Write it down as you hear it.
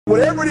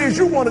Whatever it is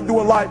you want to do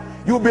in life,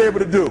 you'll be able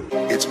to do.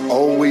 It's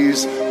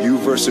always you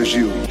versus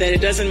you. That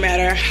it doesn't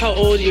matter how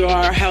old you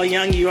are, how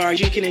young you are,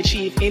 you can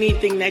achieve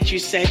anything that you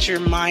set your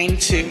mind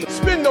to.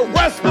 Spend the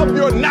rest of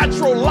your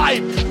natural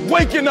life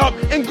waking up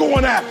and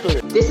going after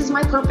it. This is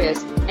my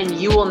purpose, and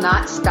you will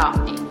not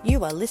stop me.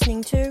 You are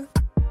listening to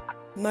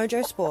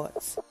Mojo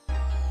Sports.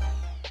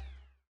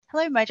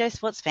 Hello, Mojo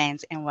Sports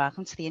fans, and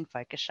welcome to the In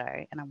Focus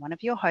Show. And I'm one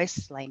of your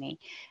hosts, Lainey.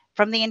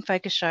 From the In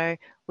Focus Show,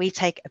 we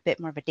take a bit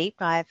more of a deep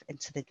dive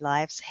into the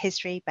lives,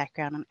 history,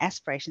 background, and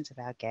aspirations of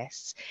our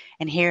guests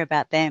and hear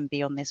about them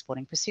beyond their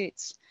sporting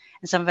pursuits.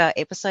 In some of our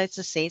episodes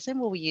this season,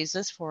 we'll use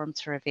this forum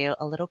to reveal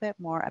a little bit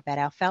more about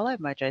our fellow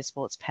Mojo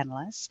Sports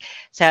panelists,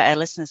 so our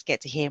listeners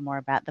get to hear more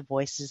about the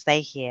voices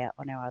they hear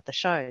on our other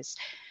shows.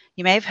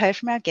 You may have heard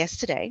from our guest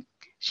today.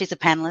 She's a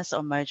panelist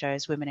on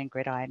Mojo's Women in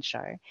Gridiron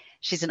show.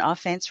 She's an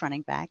offense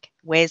running back,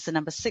 wears the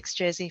number 6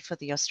 jersey for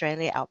the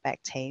Australia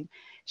Outback team.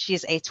 She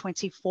is a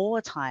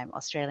 24-time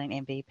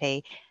Australian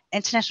MVP,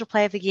 International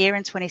Player of the Year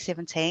in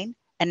 2017,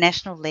 a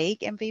National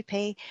League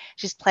MVP.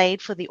 She's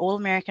played for the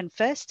All-American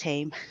First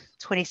Team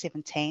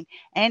 2017,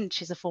 and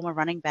she's a former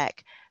running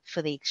back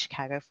for the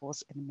Chicago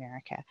Force in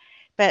America.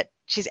 But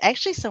she's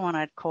actually someone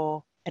I'd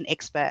call an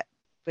expert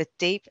with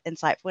deep,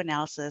 insightful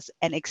analysis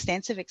and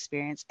extensive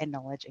experience and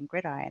knowledge in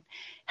gridiron.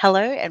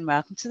 Hello and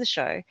welcome to the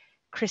show,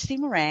 Kristy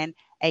Moran,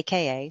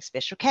 aka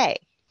Special K.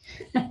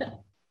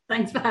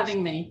 Thanks for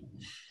having me.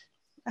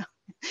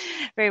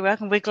 Very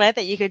welcome. We're glad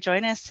that you could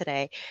join us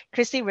today.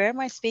 Kristy, where am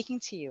I speaking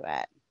to you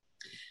at?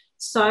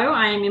 So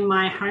I am in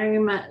my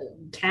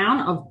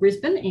hometown of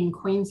Brisbane in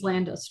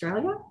Queensland,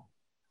 Australia.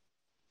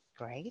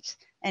 Great.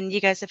 And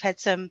you guys have had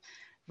some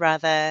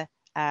rather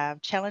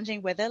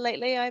challenging weather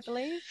lately, I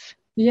believe?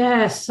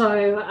 Yeah,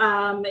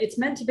 so it's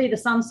meant to be the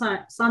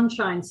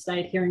sunshine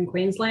state here in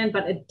Queensland,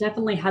 but it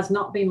definitely has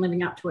not been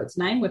living up to its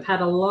name. We've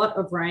had a lot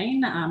of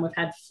rain. We've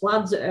had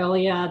floods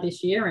earlier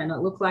this year, and it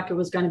looked like it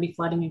was going to be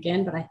flooding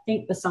again, but I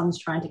think the sun's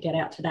trying to get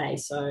out today,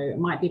 so it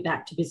might be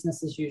back to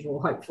business as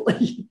usual,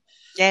 hopefully.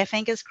 Yeah,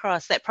 fingers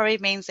crossed. That probably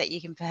means that you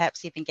can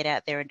perhaps even get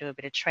out there and do a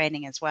bit of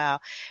training as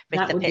well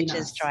with the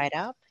pitches dried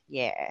up.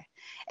 Yeah.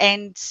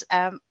 And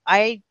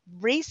I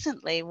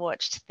recently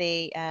watched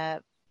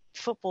the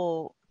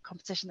football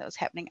competition that was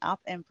happening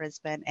up in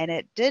Brisbane, and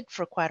it did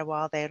for quite a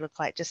while there look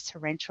like just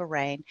torrential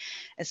rain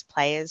as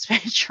players were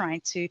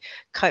trying to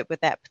cope with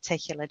that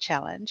particular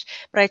challenge.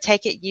 But I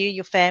take it you,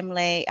 your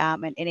family,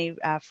 and any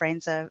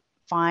friends are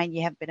fine.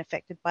 You haven't been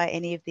affected by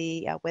any of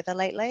the weather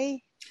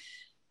lately?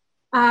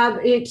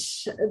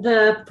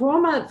 The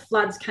former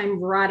floods came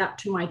right up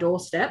to my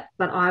doorstep,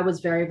 but I was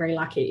very, very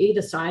lucky.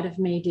 Either side of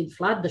me did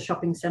flood. The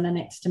shopping centre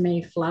next to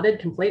me flooded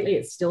completely.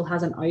 It still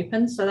hasn't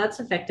opened. So that's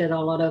affected a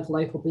lot of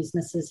local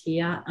businesses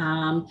here.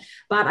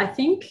 But I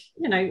think,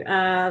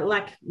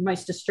 like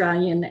most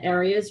Australian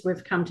areas,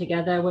 we've come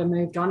together, we're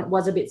moved on. It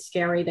was a bit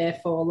scary there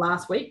for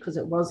last week because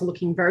it was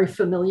looking very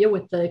familiar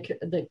with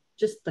the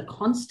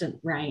constant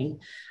rain.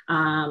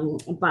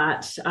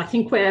 But I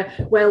think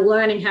we're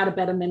learning how to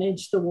better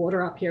manage the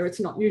water up here. It's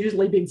not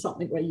usually been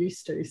something we're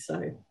used to.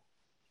 So,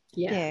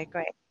 yeah. Yeah,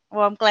 great.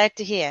 Well, I'm glad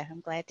to hear.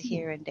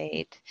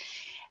 Indeed.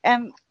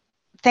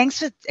 Thanks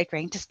for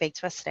agreeing to speak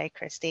to us today,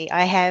 Kristy.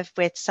 I have,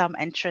 with some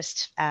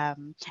interest,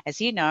 as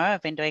you know,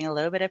 I've been doing a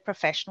little bit of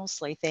professional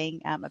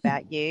sleuthing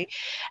about you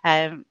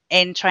and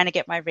trying to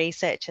get my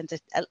research and to,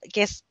 I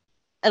guess,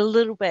 a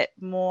little bit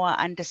more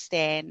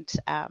understand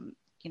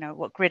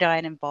what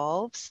gridiron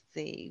involves,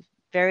 the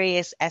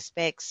various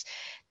aspects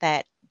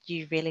that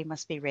you really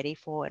must be ready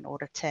for in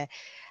order to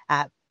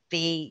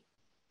be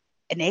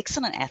an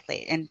excellent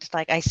athlete. And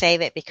I say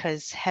that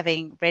because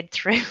having read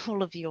through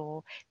all of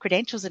your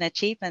credentials and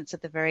achievements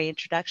at the very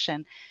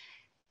introduction,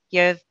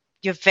 you're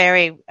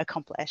very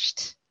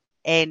accomplished.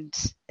 And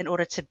in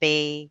order to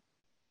be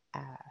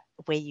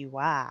where you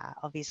are,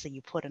 obviously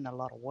you put in a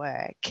lot of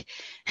work.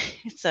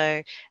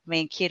 So,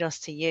 kudos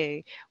to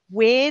you.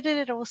 Where did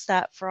it all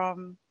start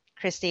from,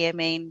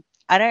 Kristy?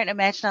 I don't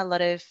imagine a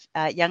lot of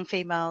young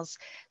females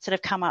sort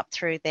of come up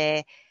through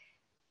their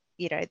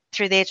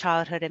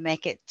childhood and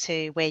make it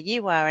to where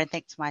you are and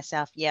think to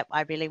myself, yep,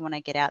 I really want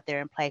to get out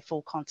there and play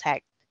full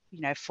contact,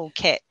 full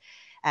kit,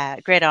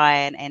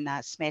 gridiron and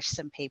smash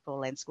some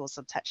people and score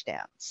some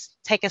touchdowns.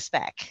 Take us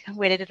back.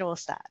 Where did it all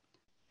start?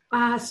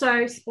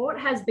 So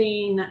sport has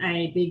been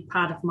a big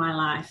part of my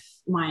life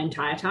my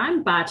entire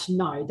time, but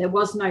no, there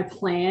was no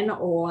plan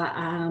or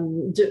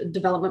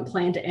development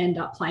plan to end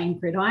up playing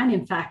gridiron.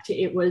 In fact,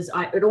 it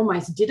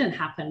almost didn't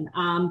happen.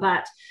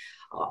 But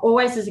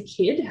always as a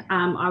kid,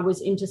 I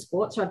was into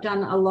sports. So I've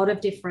done a lot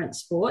of different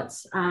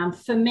sports.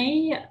 For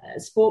me,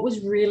 sport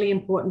was really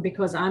important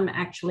because I'm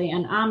actually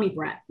an Army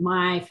brat.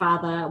 My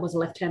father was a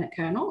lieutenant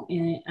colonel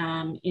in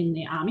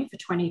the Army for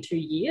 22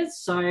 years.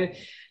 So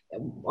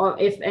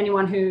if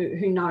anyone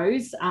who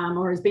knows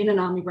or has been an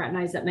Army brat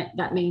knows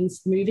that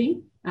means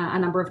moving a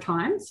number of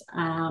times.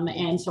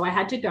 And so I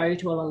had to go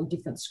to a lot of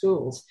different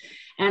schools.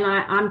 And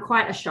I'm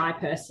quite a shy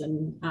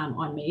person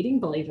on meeting,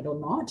 believe it or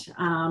not.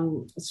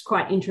 It's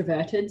quite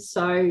introverted.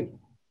 So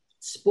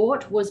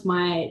sport was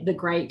the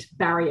great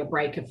barrier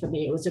breaker for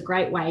me. It was a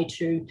great way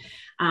to,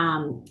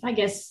 I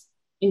guess,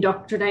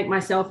 indoctrinate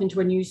myself into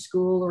a new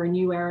school or a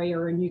new area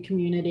or a new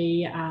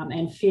community,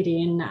 and fit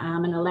in,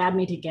 and allowed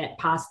me to get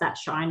past that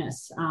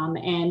shyness.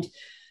 And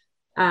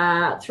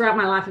throughout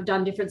my life, I've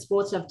done different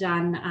sports.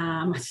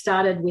 I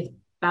started with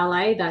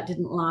ballet. That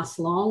didn't last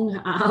long.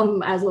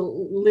 As a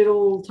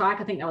little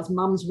tyke, I think that was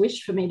mum's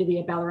wish for me to be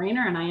a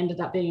ballerina, and I ended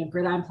up being a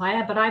gridiron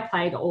player. But I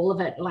played all of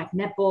it, like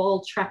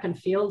netball, track and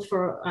field.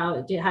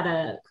 Had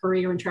a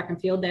career in track and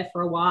field there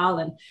for a while,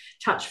 and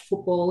touch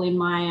football in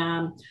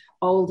my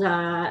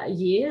older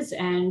years,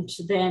 and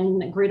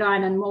then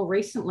gridiron, and more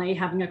recently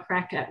having a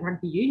crack at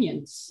rugby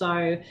union.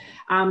 So,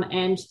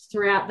 and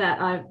throughout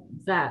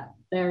that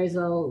there is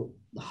a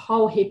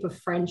whole heap of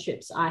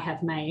friendships I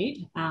have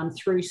made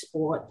through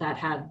sport that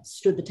have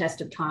stood the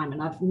test of time,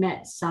 and I've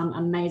met some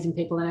amazing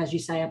people. And as you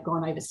say, I've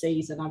gone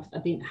overseas, and I've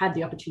had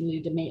the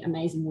opportunity to meet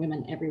amazing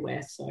women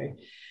everywhere. So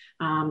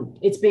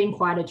it's been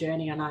quite a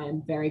journey, and I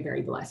am very,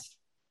 very blessed.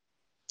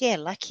 Yeah,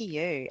 lucky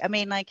you. I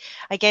mean, like,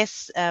 I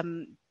guess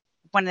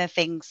one of the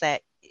things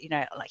that,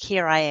 like,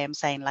 here I am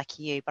saying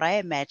lucky you, but I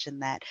imagine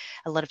that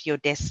a lot of your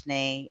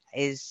destiny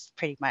is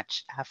pretty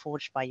much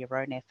forged by your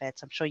own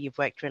efforts. I'm sure you've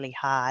worked really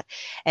hard,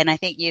 and I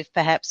think you've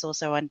perhaps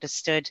also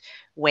understood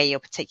where your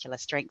particular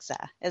strengths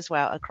are as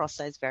well across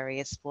those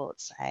various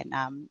sports, and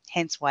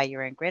hence why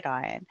you're in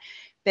gridiron.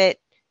 But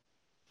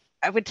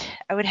I would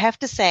have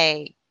to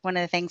say one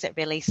of the things that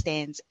really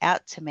stands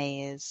out to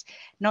me is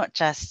not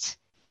just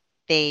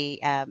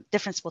the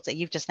different sports that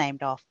you've just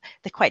named off.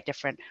 They're quite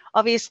different.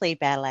 Obviously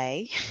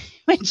ballet,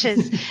 which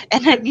is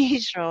an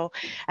unusual,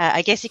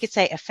 I guess you could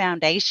say, a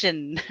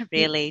foundation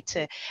really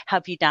to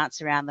help you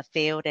dance around the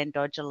field and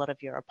dodge a lot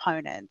of your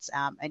opponents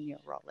in your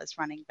role as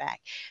running back.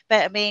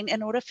 But I mean,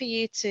 in order for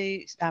you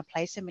to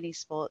play so many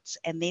sports,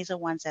 and these are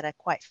ones that are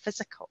quite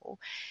physical,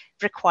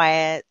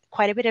 require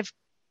quite a bit of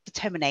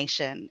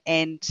determination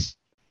and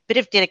a bit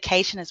of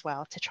dedication as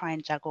well to try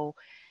and juggle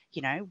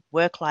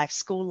work life,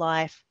 school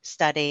life,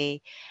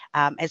 study,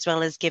 as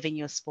well as giving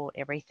your sport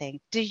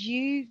everything. Do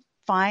you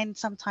find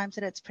sometimes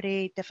that it's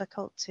pretty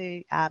difficult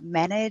to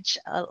manage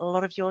a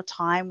lot of your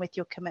time with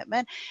your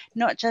commitment,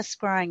 not just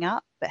growing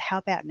up, but how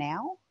about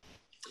now?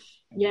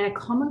 Yeah,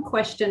 common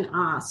question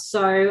asked.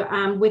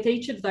 So with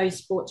each of those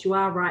sports, you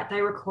are right,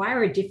 they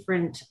require a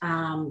different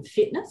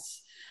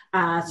fitness.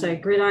 So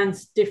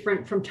gridiron's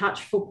different from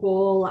touch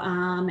football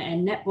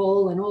and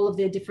netball and all of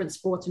their different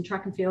sports, and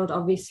track and field,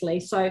 obviously.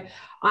 So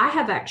I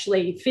have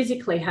actually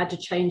physically had to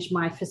change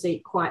my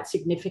physique quite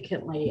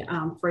significantly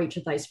for each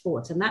of those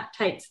sports. And that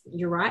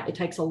you're right, it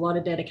takes a lot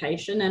of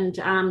dedication.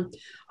 And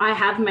I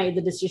have made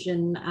the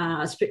decision,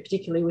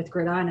 particularly with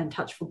gridiron and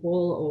touch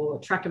football or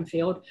track and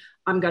field,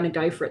 I'm going to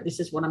go for it. This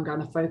is what I'm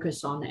going to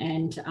focus on.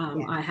 And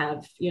I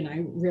have,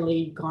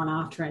 really gone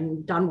after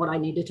and done what I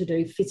needed to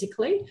do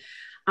physically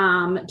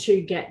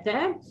to get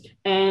there.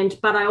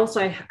 But I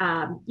also,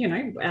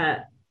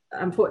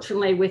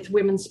 unfortunately with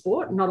women's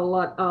sport, not a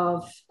lot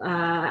of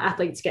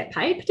athletes get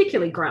paid,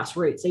 particularly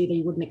grassroots. Either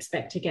you wouldn't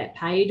expect to get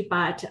paid,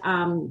 but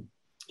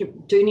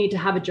you do need to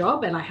have a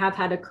job. And I have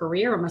had a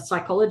career. I'm a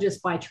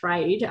psychologist by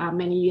trade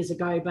many years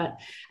ago, but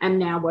am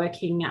now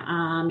working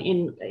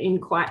in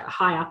quite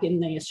high up in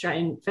the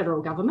Australian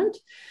federal government.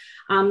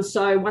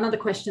 So one of the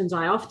questions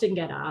I often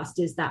get asked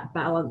is that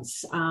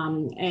balance.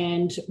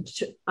 And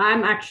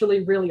I'm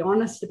actually really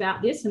honest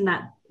about this, and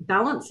that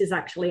balance is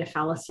actually a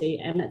fallacy,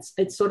 and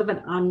it's sort of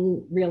an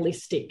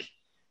unrealistic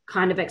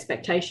kind of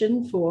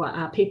expectation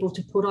for people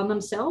to put on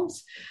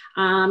themselves.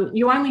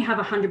 You only have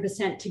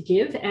 100% to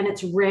give, and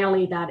it's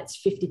rarely that it's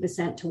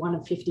 50% to one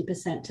and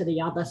 50% to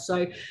the other.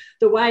 So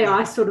the way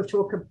I sort of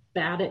talk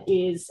about it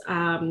is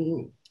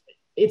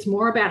it's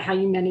more about how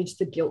you manage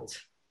the guilt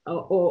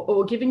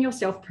or giving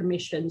yourself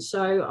permission.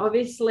 So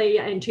obviously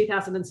in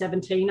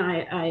 2017,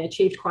 I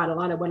achieved quite a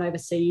lot. I went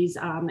overseas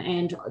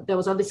and there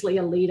was obviously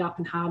a lead up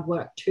and hard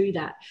work to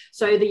that.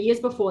 So the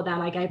years before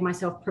that, I gave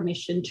myself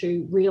permission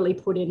to really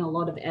put in a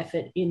lot of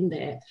effort in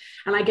there.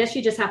 And I guess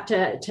you just have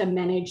to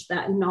manage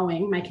that,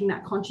 making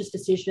that conscious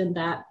decision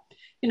that,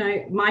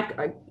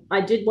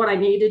 I did what I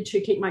needed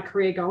to keep my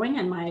career going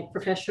and my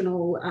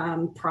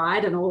professional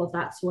pride and all of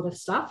that sort of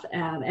stuff.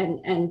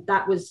 And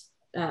that was,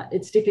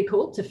 it's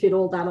difficult to fit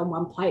all that on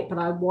one plate, but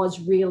I was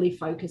really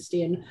focused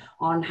in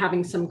on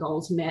having some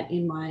goals met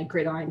in my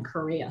gridiron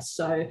career.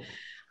 So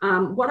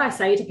what I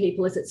say to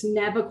people is it's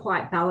never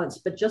quite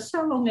balanced, but just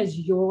so long as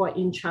you're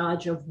in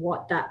charge of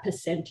what that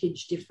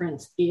percentage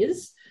difference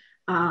is,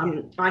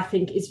 I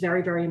think is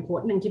very, very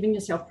important, and giving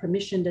yourself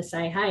permission to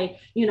say, hey,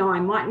 I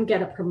mightn't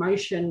get a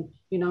promotion,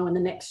 in the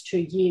next 2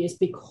 years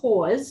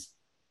because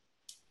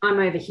I'm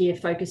over here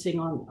focusing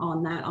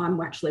on that. I'm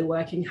actually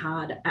working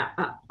hard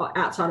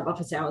outside of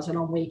office hours and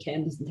on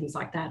weekends and things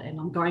like that. And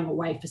I'm going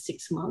away for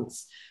 6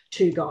 months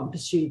to go and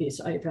pursue this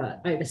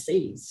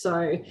overseas.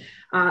 So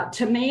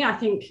to me, I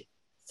think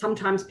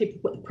sometimes people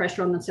put the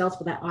pressure on themselves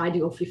for that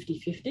ideal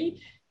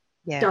 50-50.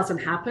 Yeah. Doesn't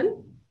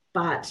happen,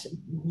 but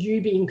you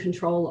be in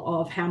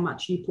control of how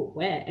much you put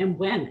where and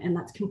when, and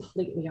that's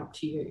completely up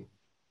to you.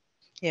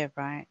 Yeah,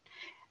 right.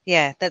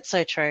 Yeah, that's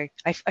so true.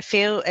 I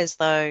feel as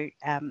though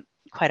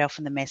quite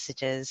often the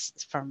messages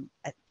from,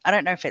 I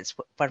don't know if it's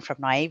one from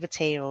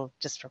naivety or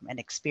just from an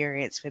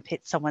experience where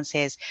someone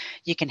says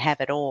you can have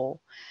it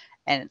all.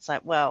 And it's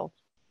like, well,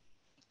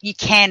 you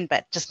can,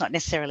 but just not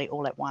necessarily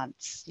all at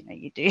once.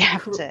 You do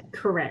have to.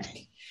 Correct.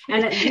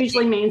 And it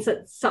usually means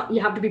that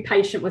you have to be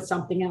patient with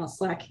something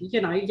else. Like,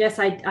 yes,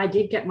 I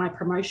did get my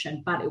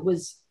promotion, but it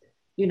was,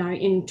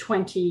 in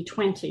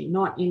 2020,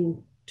 not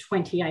in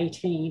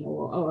 2018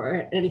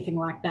 or anything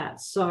like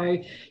that. So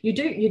you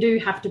do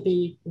have to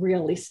be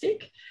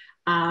realistic.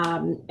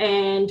 And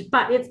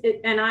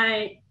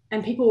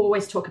people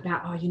always talk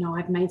about,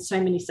 I've made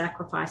so many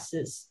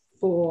sacrifices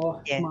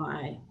for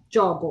my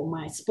job or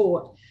my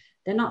sport.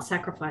 They're not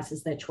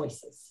sacrifices, they're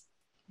choices.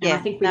 And I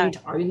think we need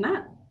to own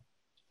that.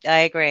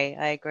 I agree.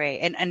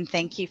 And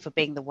thank you for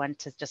being the one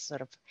to just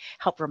sort of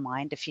help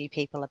remind a few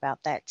people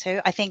about that too.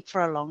 I think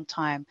for a long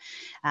time,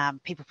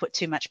 people put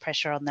too much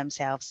pressure on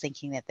themselves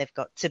thinking that they've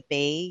got to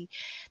be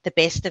the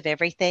best of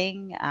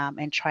everything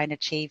and try and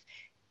achieve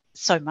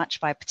so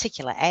much by a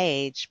particular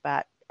age.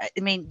 But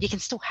I mean, you can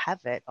still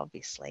have it,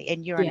 obviously,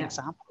 and you're an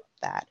example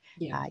of that.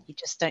 You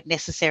just don't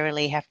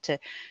necessarily have to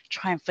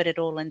try and fit it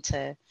all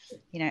into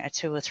a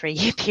 2 or 3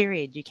 year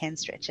period. You can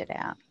stretch it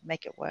out,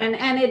 make it work. And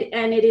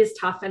it is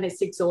tough and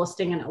it's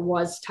exhausting, and it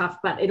was tough,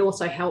 but it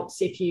also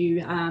helps if you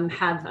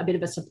have a bit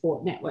of a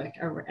support network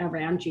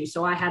around you.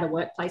 So I had a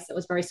workplace that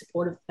was very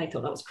supportive. They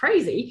thought that was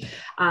crazy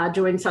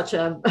doing such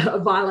a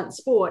violent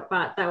sport,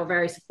 but they were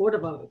very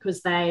supportive of it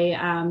because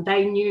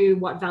they knew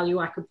what value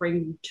I could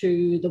bring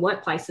to the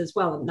workplace as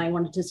well, and they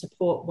wanted to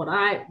support what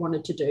I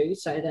wanted to do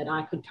so that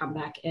I could come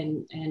back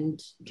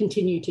and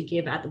continue to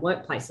give at the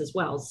workplace as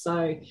well.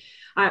 So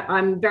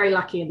I'm very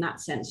lucky in that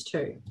sense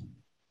too.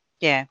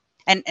 Yeah,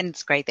 and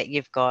it's great that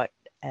you've got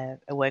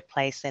a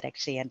workplace that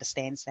actually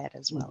understands that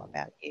as well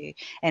about you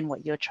and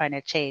what you're trying to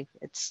achieve.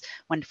 It's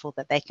wonderful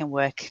that they can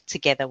work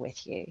together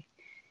with you.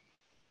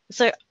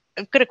 So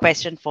I've got a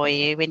question for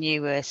you. When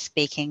you were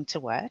speaking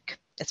to work,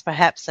 it's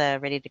perhaps a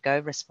ready-to-go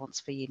response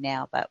for you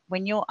now, but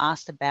when you're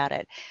asked about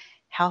it,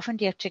 how often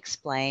do you have to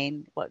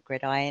explain what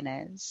Gridiron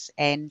is?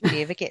 And do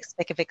you ever get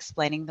sick of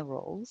explaining the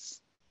rules?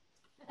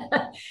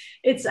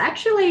 It's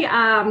actually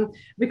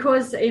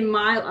because in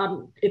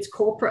my it's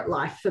corporate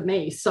life for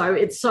me, so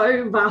it's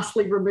so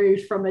vastly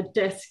removed from a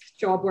desk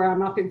job where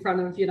I'm up in front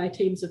of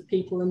teams of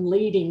people and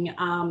leading,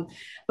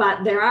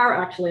 but there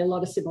are actually a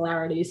lot of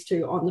similarities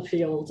to on the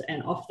field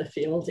and off the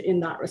field in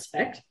that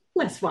respect.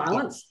 Less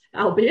violence,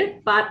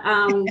 albeit, but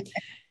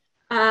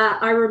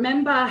I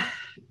remember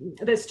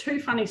there's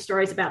 2 funny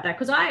stories about that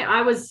because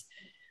I was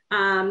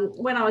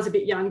when I was a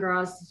bit younger,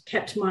 I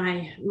kept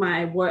my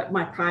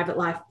private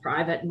life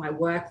private and my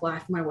work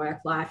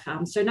life.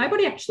 So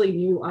nobody actually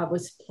knew I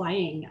was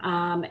playing.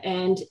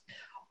 And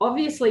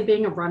obviously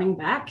being a running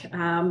back,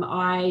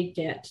 I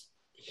get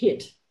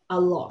hit a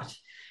lot.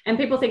 And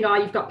people think, oh,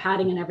 you've got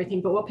padding and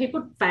everything. But what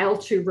people fail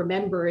to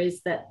remember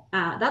is that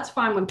that's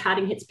fine when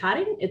padding hits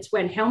padding. It's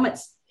when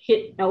helmets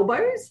hit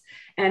elbows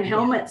and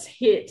helmets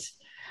hit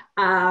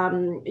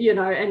and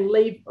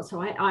leave.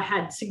 So I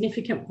had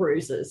significant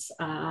bruises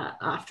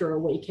after a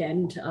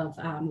weekend of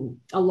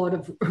a lot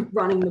of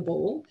running the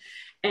ball.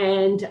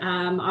 And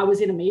I was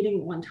in a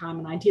meeting one time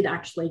and I did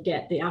actually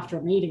get after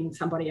a meeting,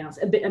 somebody else,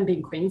 and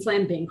being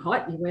Queensland, being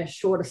hot, you wear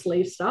shorter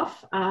sleeve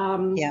stuff,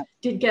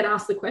 did get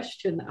asked the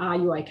question, are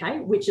you okay?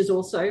 Which is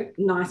also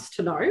nice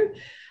to know.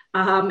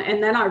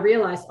 And then I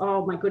realized,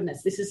 oh my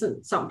goodness, this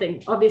isn't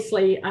something,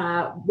 obviously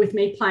with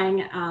me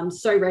playing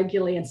so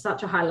regularly and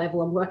such a high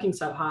level and working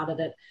so hard at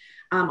it,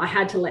 I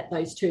had to let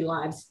those 2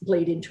 lives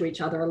bleed into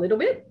each other a little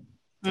bit.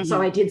 Mm-hmm.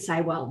 So I did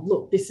say, well,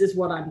 look, this is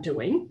what I'm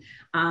doing.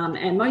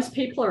 And most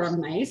people are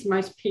amazed.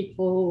 Most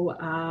people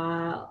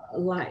are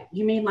like,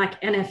 you mean like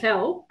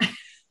NFL?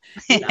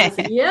 I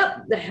said,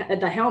 yep,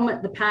 the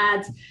helmet, the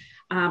pads.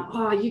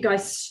 You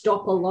guys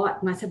stop a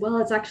lot. And I said, well,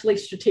 it's actually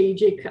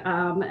strategic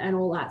and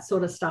all that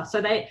sort of stuff. So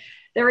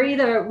they're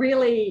either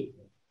really,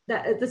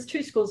 there's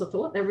 2 schools of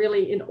thought. They're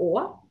really in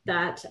awe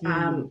that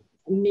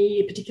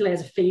me, particularly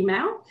as a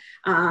female,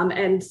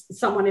 and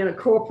someone in a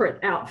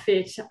corporate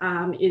outfit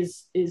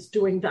is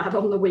doing that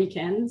on the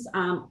weekends.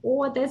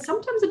 Or there's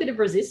sometimes a bit of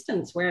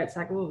resistance where it's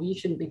like, oh, you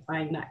shouldn't be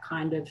playing that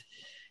kind of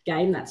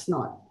game. That's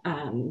not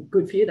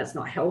good for you. That's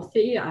not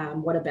healthy.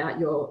 What about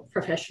your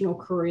professional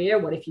career?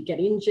 What if you get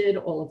injured?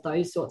 All of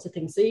those sorts of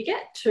things. So you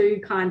get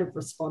 2 kind of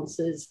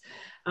responses.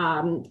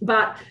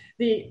 But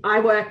I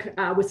work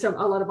with a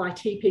lot of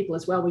IT people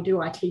as well. We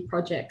do IT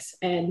projects.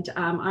 And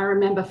I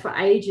remember for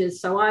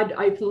ages, so I'd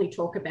openly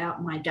talk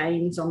about my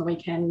games on the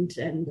weekend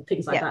and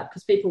things like that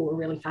because people were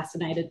really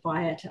fascinated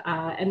by it.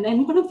 And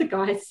then one of the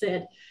guys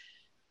said,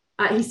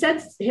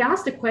 he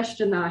asked a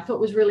question that I thought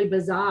was really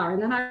bizarre.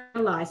 And then I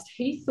realized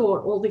he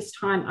thought all this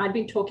time I'd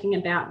been talking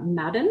about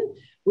Madden,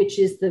 which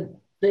is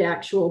the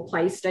actual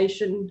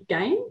PlayStation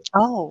game.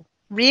 Oh,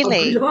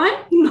 really?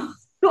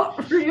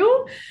 Not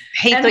real.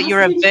 He thought you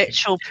were a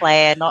virtual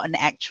player, not an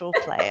actual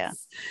player.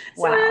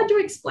 So I had to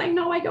explain,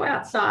 no, I go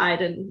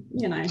outside and,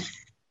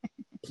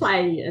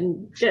 play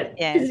and get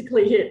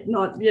physically hit.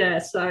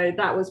 So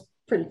that was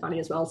pretty funny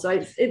as well.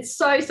 So it's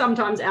so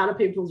sometimes out of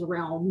people's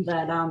realm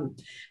that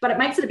but it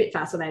makes it a bit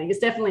fascinating. It's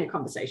definitely a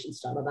conversation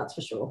starter, that's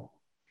for sure.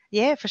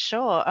 Yeah, for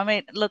sure. I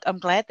mean, look, I'm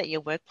glad that your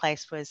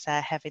workplace was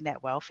having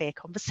that welfare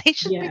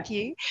conversation with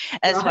you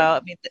as well.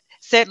 I mean,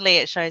 certainly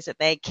it shows that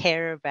they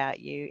care about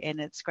you,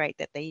 and it's great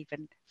that they're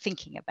even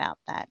thinking about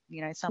that.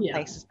 You know, some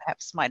places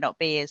perhaps might not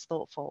be as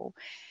thoughtful.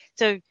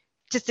 So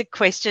just a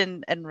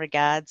question in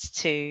regards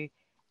to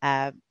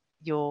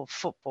your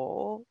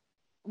football.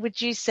 Would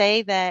you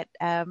say that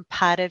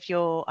part of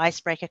your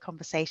icebreaker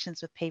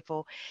conversations with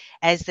people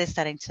as they're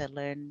starting to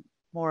learn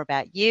more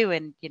about you,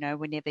 and you know,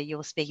 whenever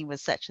you're speaking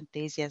with such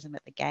enthusiasm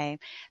at the game,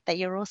 that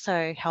you're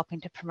also helping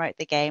to promote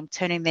the game,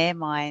 turning their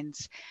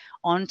minds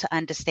on to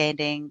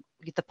understanding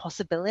the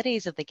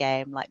possibilities of the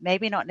game, like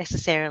maybe not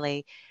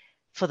necessarily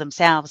for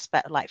themselves,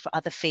 but like for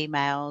other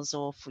females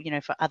or for, you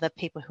know, for other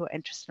people who are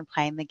interested in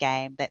playing the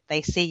game, that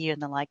they see you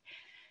and they're like,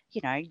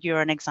 you know,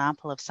 you're an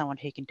example of someone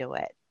who can do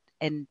it.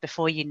 And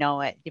before you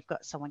know it, you've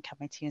got someone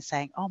coming to you and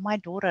saying, oh, my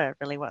daughter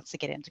really wants to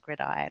get into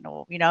Gridiron,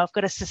 or, you know, I've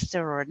got a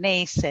sister or a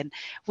niece, and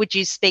would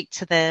you speak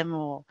to them?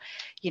 Or,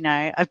 you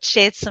know, I've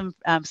shared some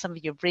of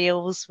your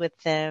reels with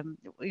them.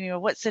 You know,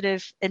 what sort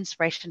of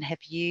inspiration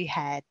have you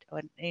had,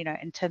 on, you know,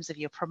 in terms of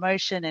your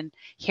promotion and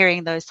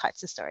hearing those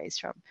types of stories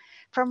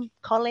from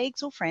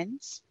colleagues or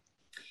friends?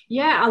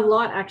 Yeah, a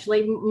lot,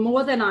 actually,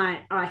 more than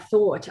I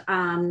thought.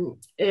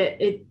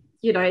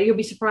 You know, you'll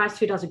be surprised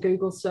who does a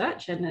Google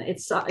search, and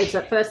it's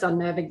at first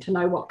unnerving to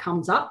know what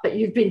comes up, but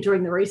you've been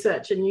doing the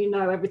research and you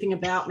know everything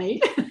about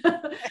me.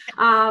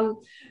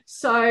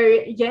 So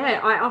yeah,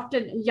 I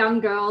often,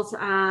 young girls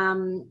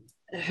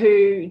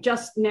who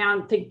just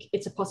now think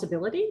it's a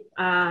possibility.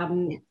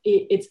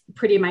 It's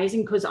pretty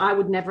amazing, because I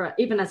would never,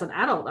 even as an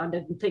adult, I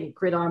didn't think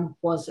Gridiron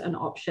was an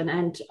option.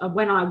 And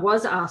when I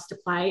was asked to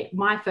play,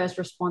 my first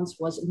response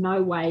was,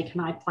 no way can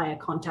I play a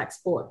contact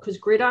sport, because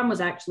Gridiron was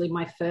actually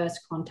my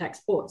first contact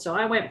sport. So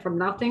I went from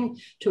nothing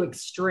to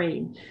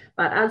extreme,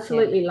 but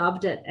absolutely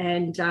loved it.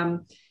 And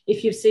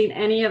if you've seen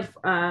any of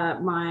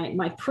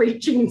my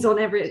preachings on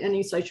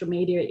any social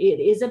media,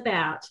 it is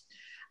about,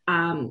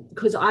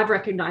 because I've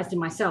recognized in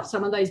myself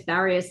some of those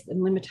barriers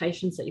and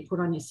limitations that you put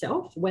on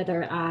yourself,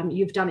 whether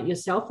you've done it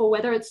yourself or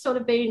whether it's sort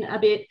of been a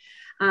bit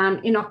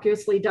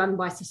innocuously done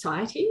by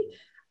society.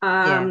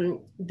 But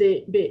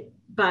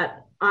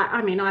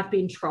I mean, I've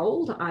been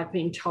trolled. I've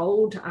been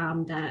told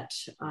that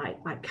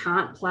I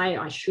can't play,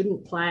 I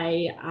shouldn't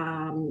play.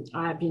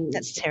 I've been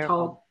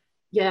told,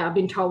 I've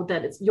been told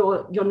that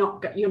you're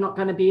not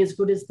going to be as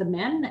good as the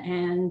men,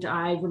 and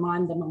I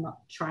remind them I'm not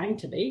trying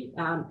to be.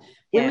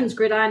 Women's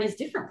Gridiron is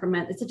different from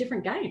men. It's a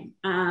different game,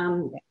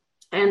 and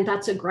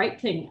that's a great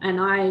thing. And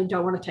I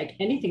don't want to take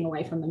anything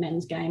away from the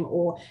men's game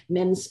or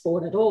men's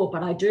sport at all,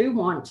 but I do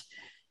want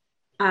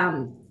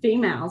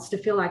females to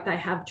feel like they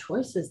have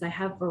choices, they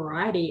have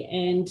variety.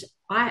 And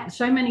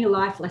so many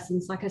life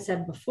lessons, like I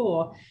said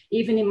before,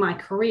 even in my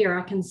career,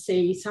 I can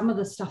see some of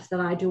the stuff that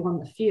I do on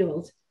the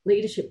field,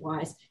 leadership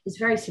wise, is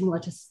very similar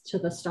to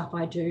the stuff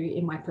I do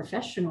in my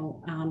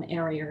professional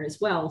area as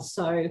well.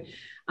 So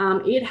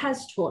it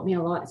has taught me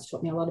a lot. It's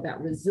taught me a lot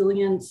about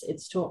resilience.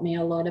 It's taught me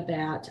a lot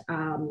about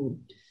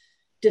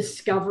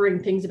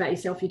discovering things about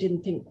yourself you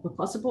didn't think were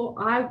possible.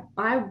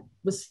 I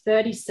was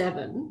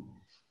 37,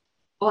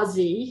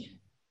 Aussie,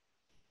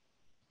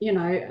 you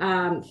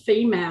know,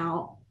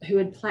 female who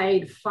had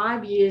played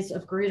 5 years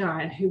of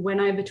Gridiron, who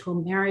went over to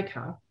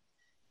America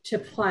to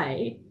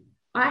play.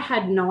 I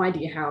had no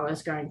idea how I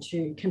was going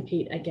to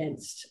compete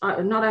against.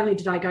 Not only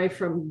did I go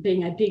from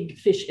being a big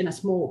fish in a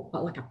small,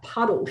 but like a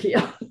puddle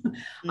here,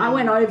 I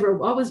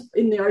was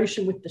in the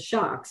ocean with the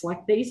sharks.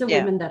 Like, these are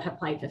women that have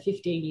played for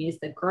 15 years.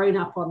 They've grown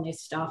up on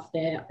this stuff.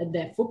 Their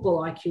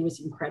football IQ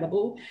is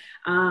incredible.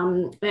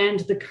 And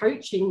the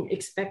coaching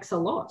expects a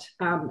lot.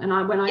 And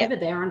I went over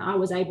there and I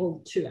was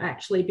able to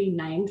actually be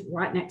named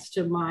right next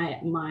to my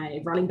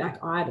running back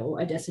idol,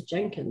 Odessa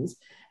Jenkins,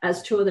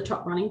 as two of the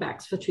top running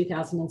backs for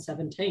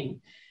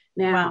 2017.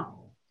 Now,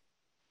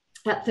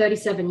 at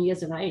 37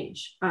 years of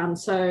age.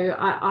 So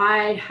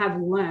I have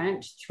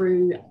learned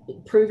through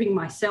proving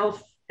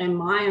myself and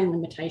my own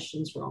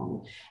limitations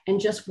wrong, and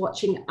just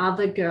watching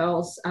other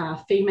girls,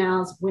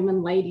 females,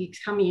 women, ladies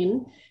come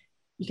in.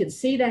 You can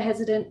see they're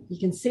hesitant, you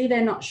can see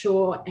they're not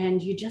sure,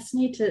 and you just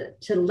need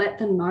to let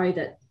them know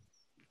that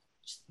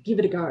just give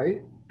it a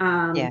go.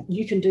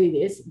 You can do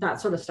this,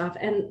 that sort of stuff.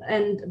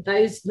 And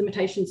those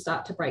limitations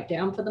start to break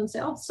down for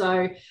themselves.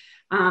 So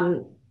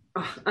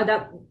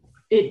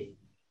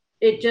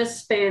it just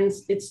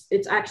spans,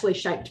 it's actually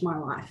shaped my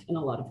life in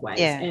a lot of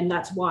ways. And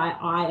that's why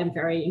I am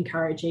very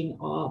encouraging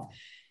of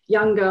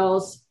young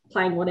girls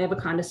playing whatever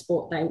kind of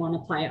sport they want to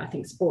play. I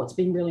think sport's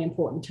been really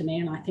important to me,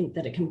 and I think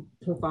that it can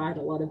provide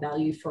a lot of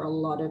value for a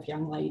lot of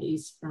young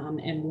ladies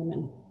and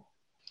women.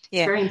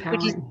 It's very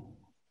empowering.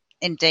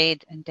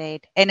 Indeed.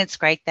 And it's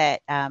great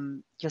that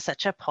you're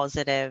such a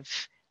positive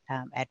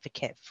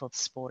advocate for the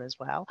sport as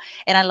well.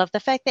 And I love the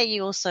fact that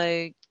you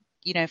also,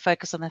 you know,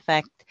 focus on the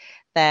fact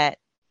that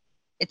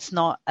it's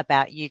not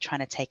about you trying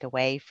to take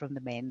away from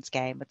the men's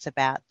game. It's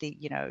about the,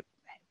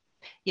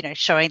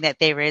 showing that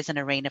there is an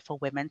arena for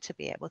women to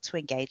be able to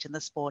engage in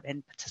the sport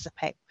and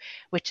participate,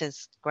 which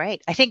is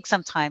great. I think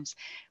sometimes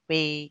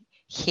we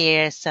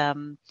hear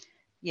some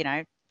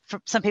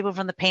people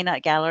from the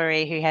peanut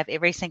gallery who have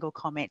every single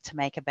comment to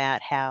make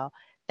about how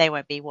they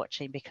won't be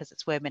watching because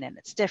it's women and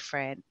it's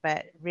different.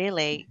 But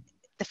really,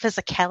 the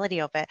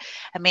physicality of it,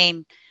 I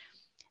mean,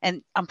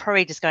 and I'm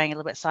probably just going a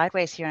little bit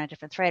sideways here on a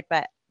different thread,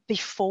 but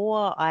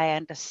before I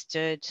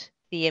understood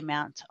the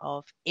amount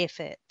of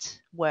effort,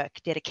 work,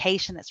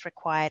 dedication that's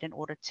required in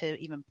order to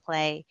even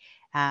play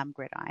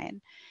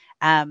Gridiron,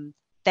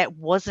 that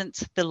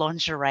wasn't the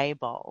lingerie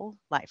bowl,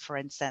 like, for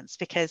instance,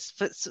 because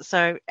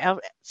some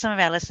of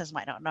our listeners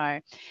might not know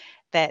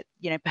that,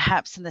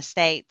 perhaps in the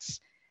States,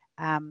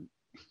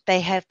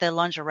 they have the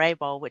lingerie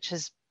bowl, which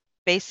is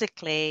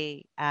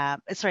basically,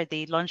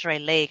 the lingerie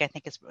league, I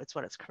think is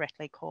what it's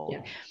correctly called.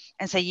 Yeah.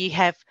 And so you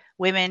have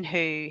women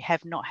who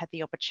have not had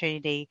the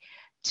opportunity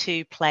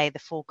to play the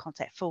full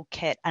contact, full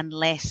kit,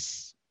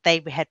 unless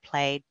they had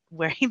played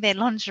wearing their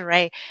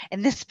lingerie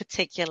in this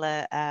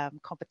particular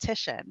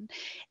competition.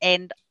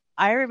 And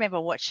I remember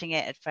watching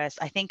it at first.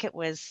 I think it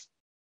was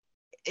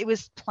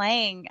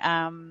playing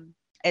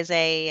as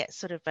a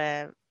sort of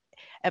a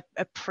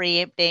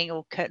preempting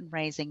or curtain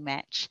raising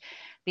match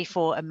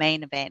before a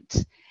main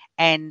event.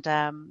 And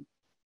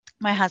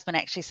my husband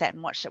actually sat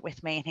and watched it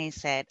with me, and he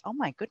said, "Oh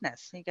my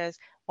goodness!" He goes,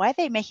 "Why are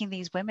they making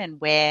these women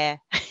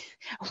wear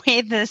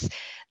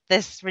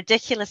this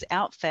ridiculous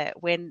outfit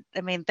when,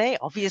 I mean, they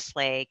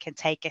obviously can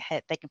take a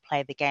hit, they can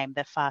play the game,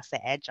 they're fast, they're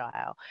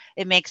agile.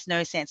 It makes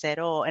no sense at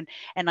all." And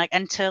like,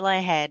 until I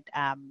had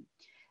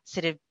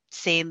sort of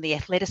seen the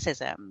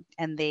athleticism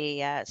and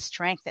the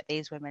strength that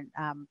these women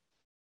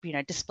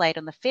displayed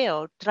on the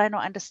field, did I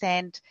not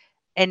understand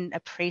and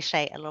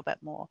appreciate a little bit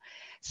more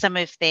some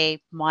of the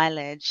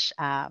mileage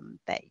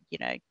that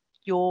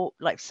you're,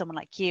 like, someone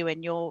like you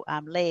and your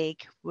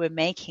league were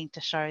making to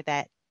show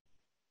that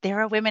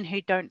there are women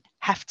who don't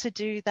have to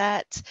do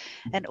that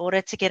in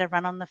order to get a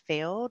run on the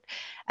field.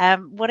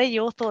 What are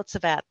your thoughts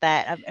about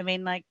that? I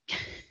mean, like,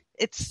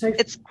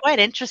 it's quite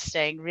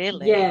interesting,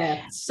 really.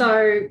 Yeah.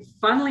 So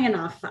funnily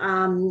enough,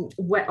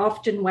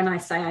 often when I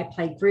say I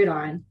play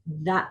Gridiron,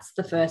 that's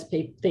the first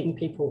thing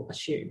people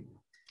assume.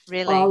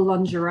 Really? Oh,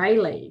 lingerie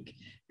league.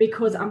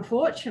 Because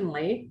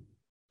unfortunately,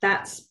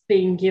 that's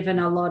been given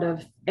a lot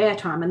of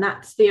airtime, and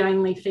that's the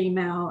only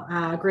female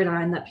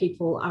Gridiron that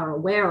people are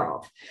aware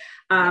of.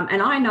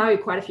 And I know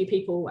quite a few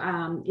people.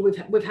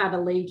 We've had a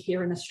league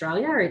here in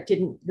Australia. It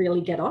didn't really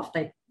get off.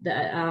 They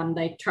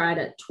tried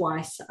it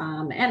twice,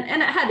 and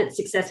it had its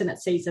success in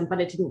its season,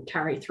 but it didn't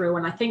carry through.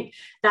 And I think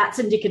that's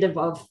indicative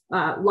of,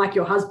 like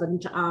your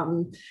husband,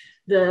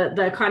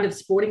 the kind of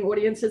sporting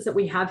audiences that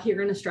we have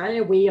here in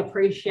Australia. We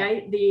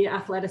appreciate the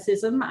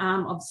athleticism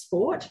of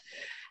sport.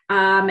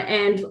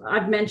 And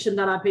I've mentioned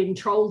that I've been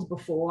trolled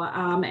before,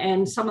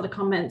 and some of the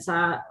comments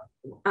are,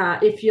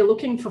 if you're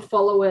looking for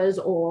followers,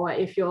 or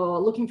if you're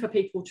looking for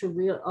people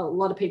a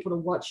lot of people to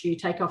watch you,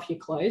 take off your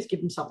clothes, give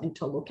them something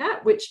to look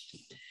at,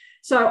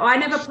 so I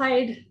never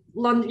played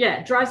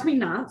it drives me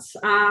nuts.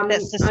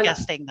 That's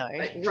disgusting, though.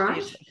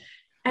 Right.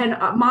 And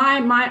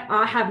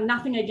I have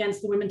nothing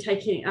against the women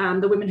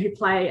the women who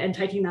play and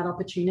taking that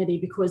opportunity,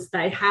 because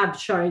they have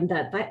shown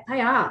that they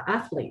are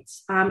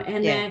athletes,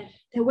 and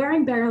they're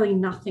wearing barely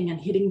nothing and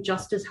hitting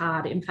just as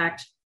hard. In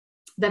fact,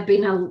 there've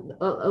been a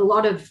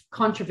lot of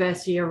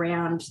controversy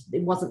around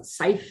it wasn't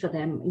safe for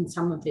them in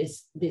some of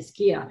this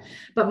gear.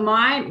 But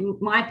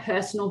my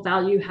personal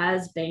value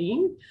has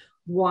been,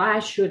 why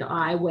should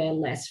I wear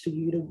less for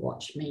you to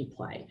watch me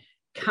play?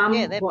 Come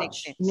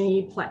watch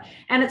me play.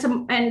 And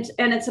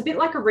it's a bit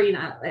like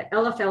arena.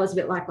 LFL is a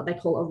bit like what they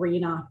call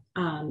arena.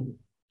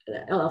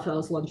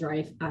 LFL's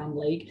lingerie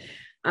league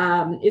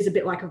is a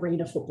bit like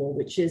arena football,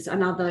 which is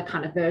another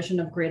kind of version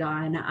of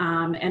Gridiron,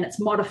 and it's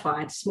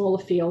modified,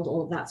 smaller field,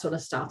 all of that sort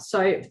of stuff.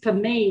 So for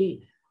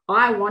me,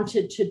 I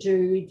wanted to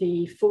do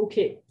the full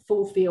kit,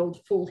 full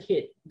field, full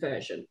hit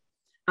version,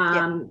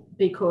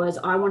 because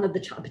I wanted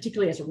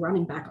particularly as a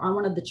running back, I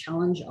wanted the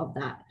challenge of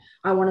that.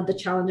 I wanted the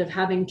challenge of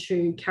having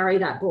to carry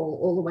that ball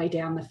all the way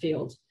down the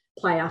field,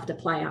 play after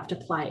play after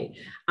play.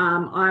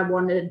 I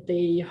wanted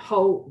the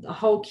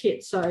whole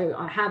kit. So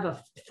I have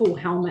a full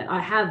helmet. I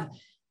have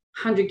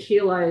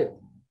 100-kilo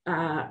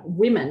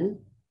women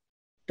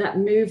that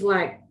move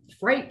like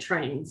freight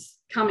trains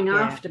coming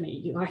after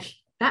me. Like,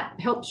 that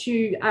helps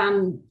you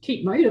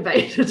keep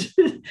motivated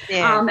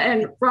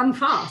and run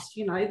fast,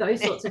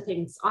 those sorts of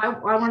things. I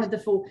wanted the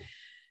full.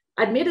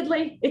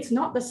 Admittedly, it's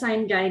not the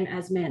same game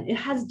as men. It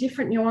has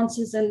different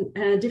nuances and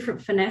a different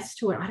finesse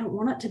to it. I don't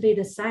want it to be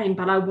the same,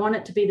 but I want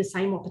it to be the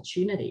same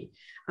opportunity.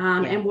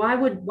 And why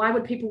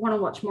would people want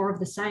to watch more of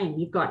the same?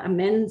 You've got a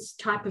men's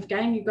type of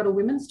game, you've got a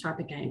women's type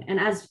of game. And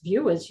as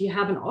viewers, you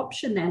have an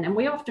option then. And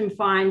we often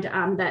find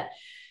that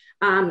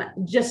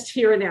just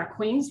here in our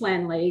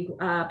Queensland League,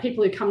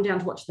 people who come down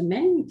to watch the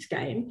men's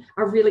game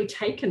are really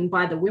taken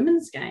by the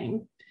women's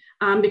game.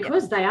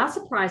 because they are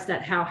surprised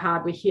at how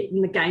hard we hit,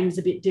 and the game's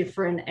a bit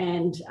different,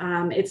 and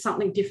it's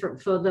something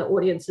different for the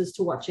audiences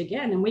to watch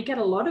again. And we get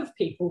a lot of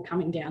people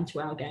coming down to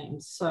our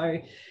games. So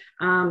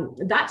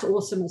that's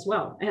awesome as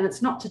well. And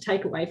it's not to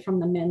take away from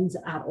the men's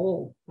at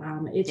all.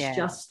 It's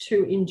just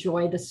to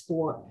enjoy the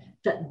sport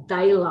that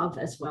they love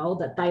as well,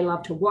 that they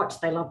love to watch,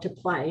 they love to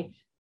play.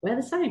 We're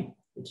the same.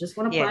 We just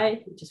want to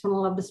play. We just want to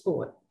love the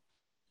sport.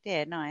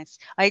 Yeah, nice.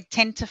 I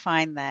tend to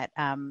find that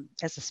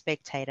as a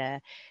spectator,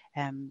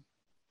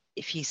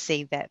 if you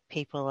see that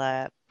people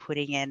are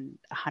putting in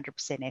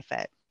 100%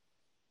 effort,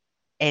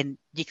 and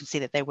you can see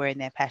that they're wearing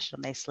their passion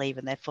on their sleeve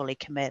and they're fully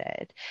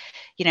committed,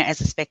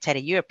 as a spectator,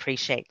 you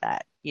appreciate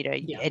that,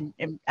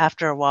 and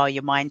after a while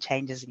your mind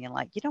changes and you're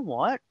like, you know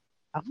what,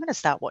 I'm going to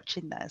start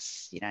watching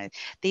this.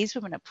 These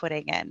women are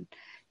putting in,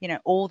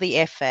 all the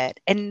effort.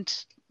 And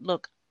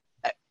look,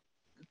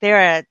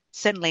 there are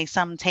certainly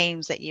some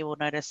teams that you will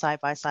notice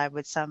side by side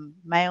with some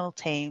male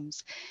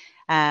teams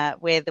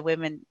where the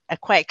women are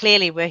quite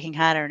clearly working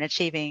harder and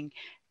achieving,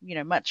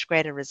 much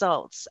greater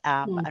results.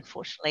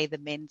 Unfortunately, the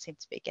men seem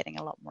to be getting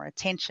a lot more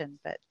attention.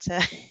 But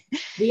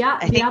the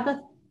other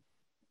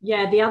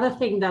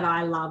thing that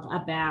I love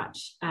about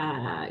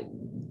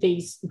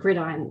these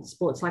gridiron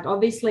sports, like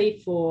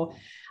obviously for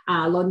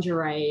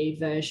lingerie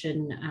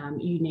version,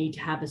 you need to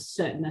have a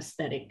certain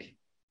aesthetic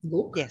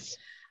look. Yes.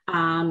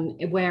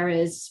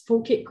 Whereas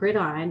full kit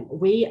gridiron,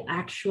 we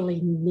actually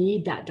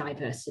need that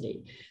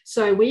diversity.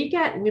 So we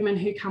get women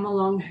who come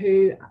along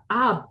who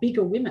are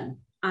bigger women,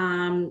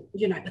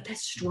 but they're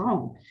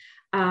strong.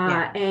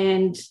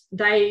 And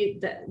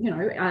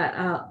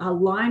a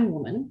line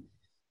woman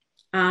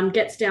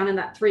gets down in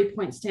that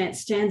 3-point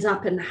stance, stands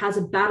up and has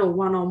a battle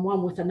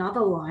one-on-one with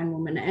another line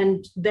woman,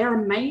 and they're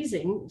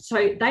amazing.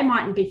 So they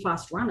mightn't be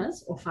fast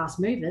runners or fast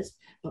movers,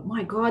 but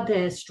my God,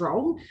 they're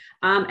strong.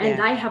 And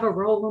they have a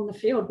role on the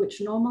field,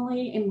 which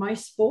normally in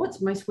most sports,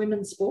 most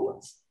women's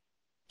sports,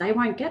 they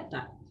won't get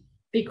that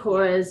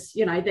because,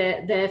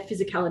 their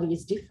physicality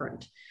is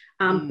different.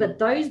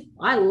 But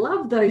I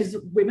love those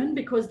women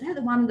because they're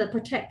the ones that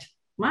protect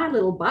my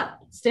little butt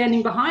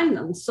standing behind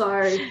them.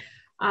 So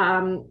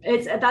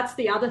that's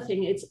the other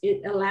thing.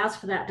 It allows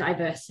for that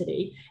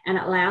diversity, and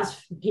it allows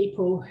for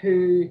people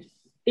who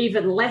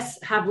even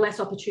have less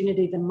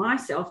opportunity than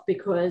myself,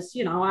 because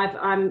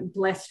I'm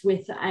blessed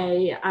with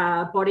a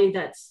body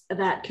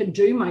that can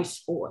do most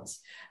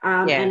sports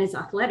and is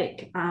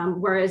athletic,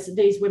 whereas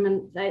these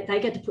women they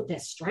get to put their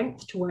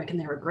strength to work and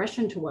their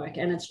aggression to work,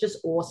 and it's just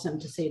awesome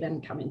to see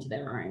them come into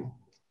their own.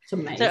 It's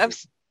amazing.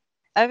 So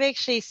I've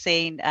actually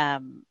seen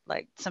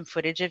some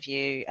footage of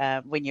you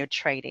when you're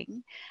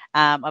training.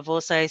 I've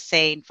also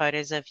seen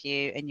photos of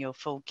you in your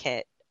full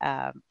kit,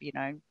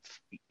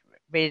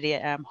 ready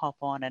to hop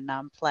on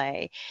and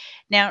play.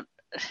 Now,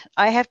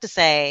 I have to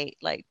say,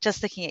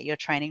 just looking at your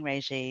training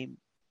regime,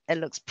 it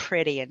looks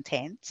pretty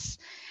intense.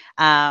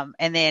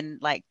 And then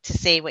to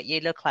see what you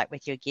look like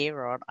with your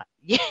gear on,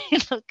 you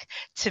look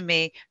to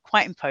me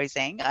quite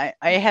imposing. I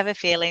have a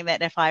feeling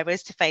that if I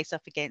was to face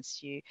off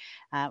against you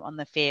on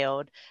the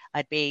field,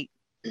 I'd be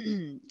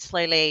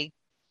slowly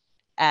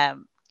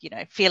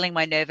feeling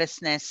my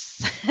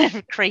nervousness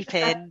creep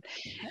in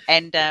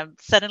and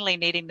suddenly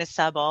needing to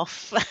sub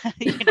off.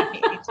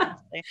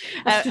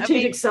 A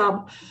strategic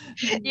sub.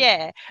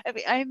 Yeah.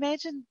 I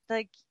imagine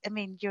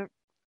you're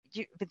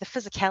with the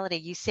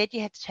physicality, you said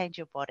you had to change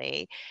your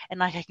body,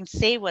 and I can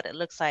see what it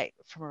looks like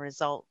from a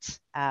result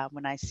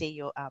when I see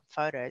your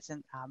photos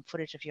and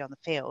footage of you on the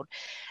field.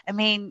 I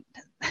mean,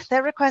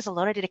 that requires a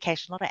lot of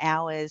dedication, a lot of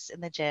hours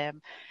in the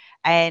gym,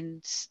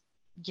 and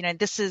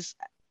this is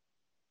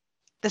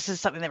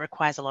something that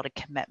requires a lot of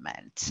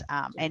commitment.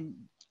 And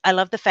I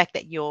love the fact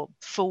that you're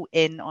full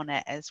in on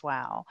it as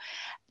well.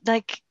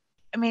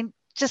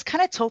 Just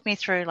kind of talk me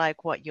through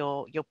what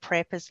your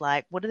prep is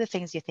like. What are the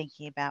things you're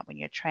thinking about when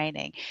you're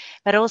training?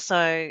 But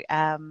also,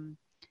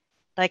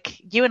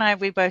 you and I,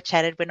 we both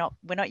chatted.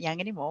 We're not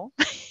young anymore,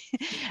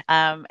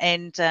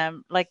 and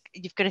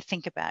you've got to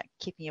think about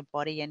keeping your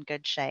body in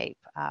good shape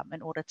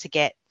in order to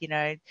get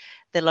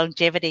the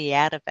longevity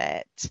out of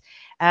it.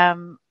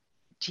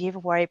 Do you ever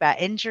worry about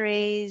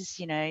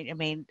injuries?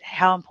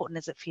 How important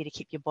is it for you to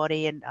keep your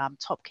body in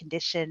top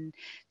condition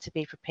to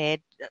be prepared?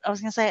 I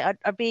was going to say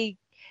I'd be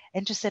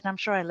interested, and I'm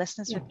sure our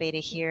listeners would be, to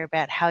hear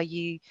about how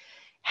you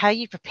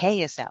prepare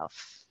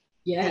yourself.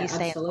 Yeah,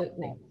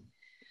 absolutely.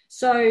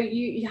 So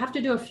you have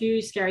to do a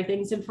few scary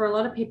things, and for a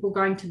lot of people,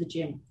 going to the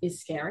gym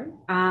is scary,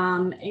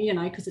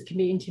 because it can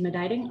be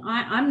intimidating.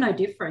 I'm no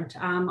different.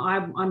 I'm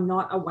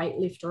not a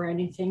weightlifter or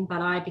anything,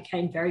 but I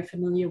became very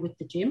familiar with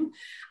the gym.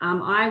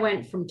 I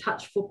went from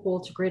touch football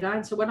to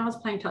gridiron. So when I was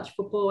playing touch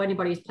football,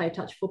 anybody who's played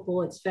touch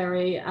football, it's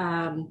very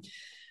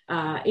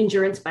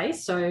endurance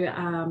based, so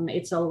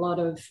it's a lot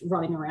of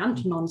running around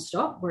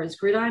nonstop, whereas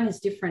gridiron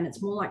is different.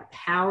 It's more like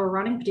power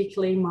running,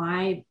 particularly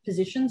my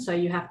position, so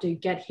you have to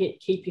get hit,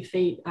 keep your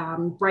feet,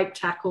 break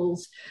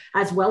tackles,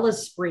 as well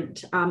as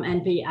sprint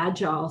and be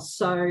agile.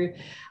 So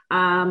when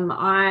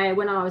I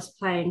was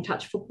playing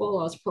touch football,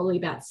 I was probably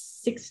about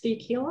 60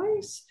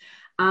 kilos.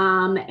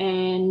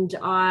 And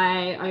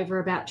I, over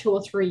about 2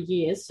 or 3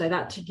 years, so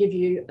that to give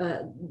you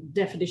a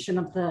definition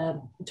of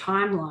the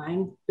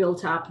timeline,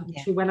 built up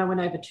to when I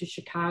went over to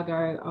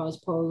Chicago, I was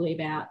probably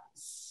about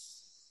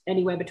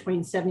anywhere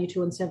between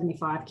 72 and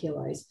 75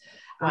 kilos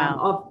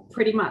of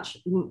pretty much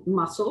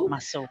muscle.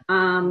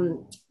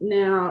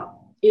 Now,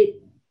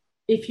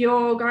 if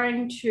you're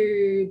going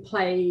to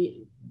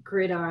play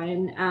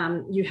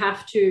gridiron, you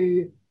have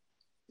to,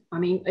 I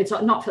mean, it's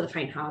not for the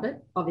faint-hearted,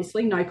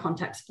 obviously. No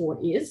contact sport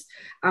is.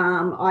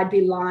 I'd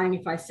be lying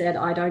if I said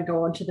I don't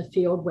go onto the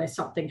field where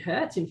something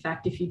hurts. In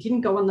fact, if you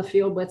didn't go on the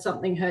field where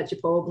something hurts, you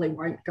probably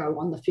won't go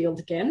on the field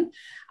again.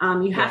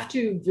 You have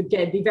to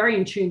be very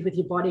in tune with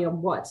your body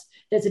on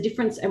there's a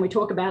difference, and we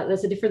talk about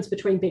there's a difference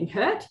between being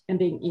hurt and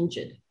being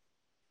injured.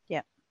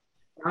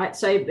 Right.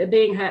 So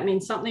being hurt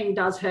means something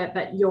does hurt,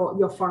 but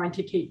you're fine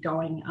to keep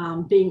going.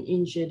 Being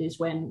injured is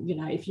when,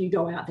 if you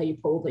go out there, you're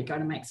probably going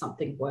to make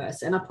something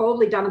worse. And I've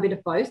probably done a bit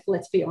of both,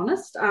 let's be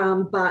honest.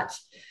 But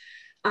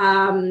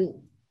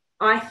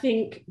I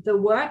think the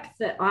work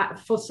that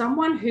for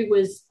someone who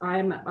was,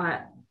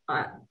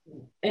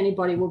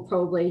 anybody will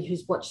probably,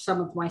 who's watched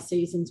some of my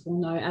seasons will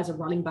know as a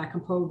running back,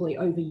 I'm probably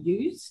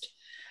overused.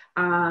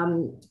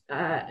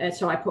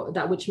 So I put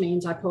that, which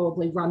means I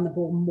probably run the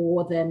ball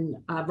more than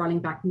running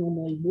back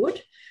normally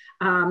would.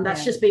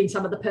 That's just been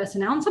some of the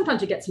personnel, and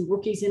sometimes you get some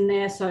rookies in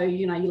there, so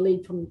you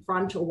lead from the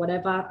front or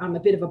whatever. I'm a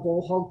bit of a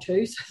ball hog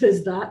too, so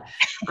there's that.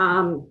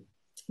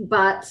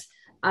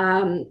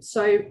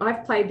 So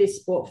I've played this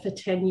sport for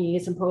 10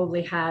 years and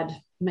probably had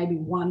maybe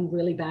one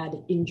really bad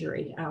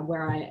injury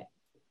where I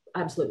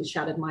absolutely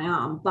shattered my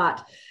arm,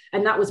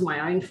 and that was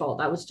my own fault.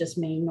 That was just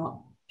me not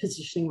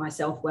positioning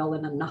myself well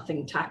in a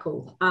nothing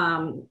tackle.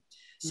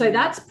 So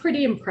that's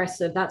pretty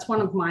impressive. That's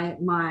one of my,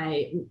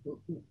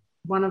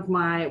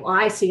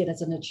 I see it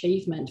as an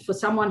achievement for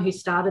someone who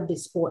started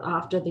this sport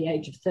after the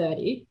age of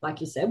 30.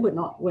 Like you said, we're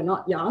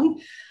not young.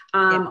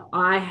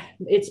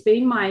 It's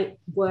been my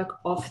work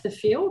off the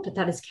field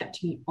that has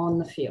kept me on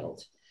the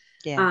field.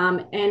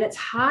 And it's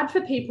hard for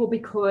people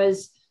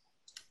because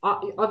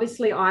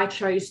obviously I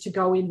chose to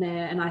go in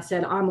there and I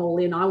said, I'm all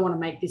in. I want to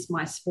make this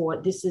my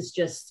sport. This is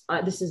just,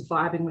 this is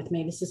vibing with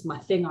me. This is my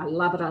thing. I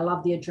love it. I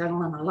love the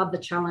adrenaline. I love the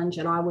challenge.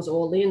 And I was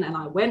all in and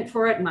I went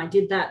for it. And I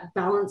did that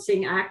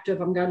balancing act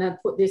of, I'm going to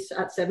put this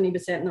at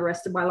 70% and the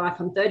rest of my life,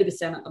 I'm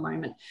 30% at the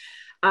moment.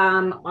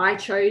 I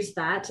chose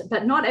that,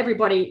 but not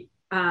everybody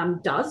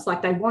does.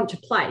 Like they want to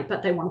play,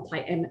 but they want to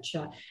play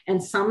amateur.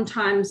 And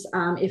sometimes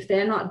if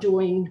they're not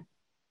doing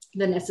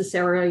the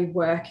necessary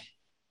work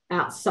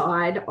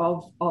outside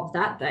of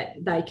that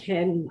they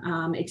can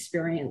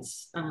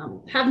experience,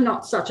 have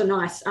not such a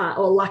nice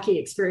or lucky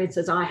experience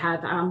as I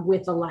have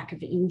with a lack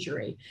of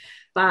injury.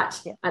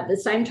 But at the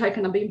same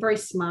token, I've been very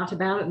smart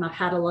about it, and I've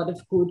had a lot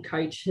of good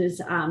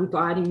coaches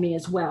guiding me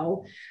as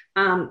well.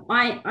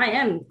 I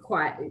am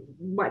quite,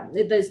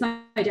 there's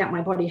no doubt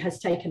my body has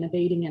taken a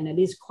beating and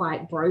it is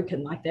quite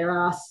broken. Like there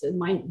are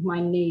my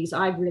knees,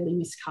 I really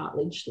miss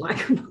cartilage,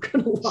 like I'm not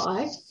going to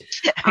lie.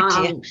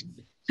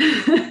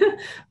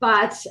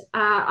 But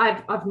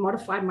I've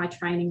modified my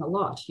training a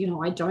lot.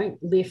 I don't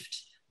lift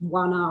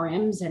 1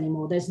 RMs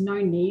anymore. There's no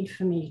need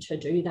for me to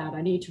do that.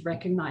 I need to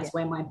recognize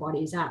where my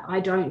body's at. I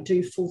don't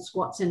do full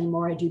squats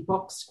anymore. I do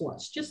box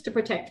squats just to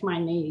protect my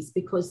knees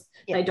because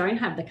they don't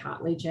have the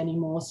cartilage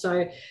anymore.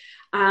 So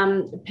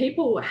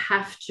people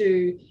have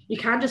to, you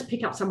can't just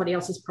pick up somebody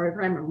else's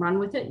program and run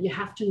with it. You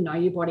have to know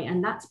your body,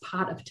 and that's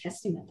part of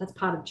testing it. That's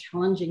part of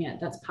challenging it.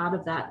 That's part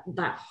of that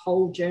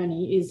whole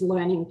journey is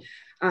learning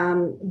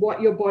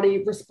what your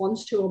body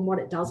responds to and what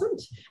it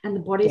doesn't. And the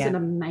body is an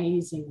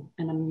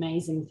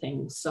amazing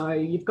thing. So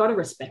you've got to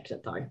respect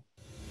it though.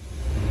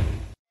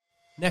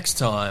 Next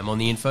time on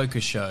the In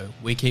Focus show,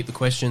 we keep the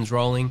questions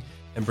rolling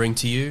and bring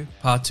to you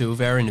part 2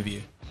 of our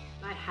interview.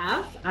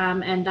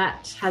 And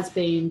that has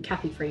been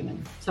Kathy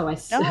Freeman. So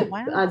as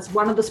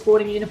one of the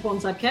sporting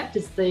uniforms I've kept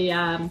is the,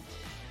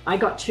 I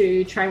got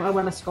to train, I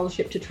won a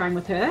scholarship to train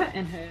with her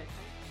and her.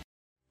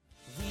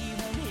 We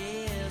won't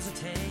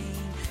hesitate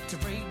to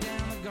break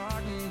down the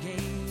garden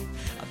gate.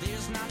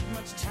 There's not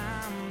much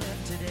time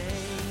left today.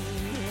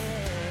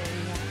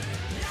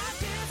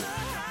 Life is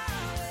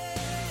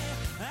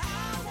a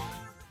highway.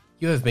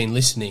 You have been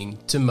listening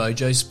to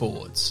Mojo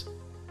Sports.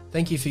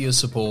 Thank you for your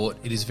support.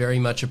 It is very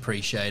much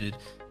appreciated.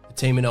 The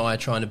team and I are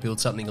trying to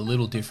build something a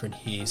little different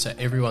here, so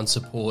everyone's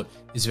support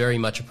is very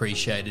much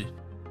appreciated.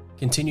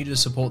 Continue to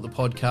support the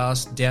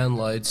podcast,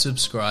 download,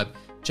 subscribe,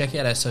 check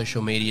out our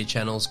social media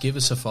channels, give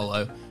us a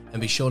follow,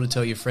 and be sure to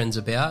tell your friends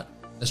about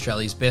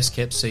Australia's best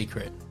kept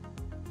secret.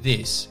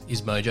 This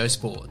is Mojo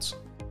Sports.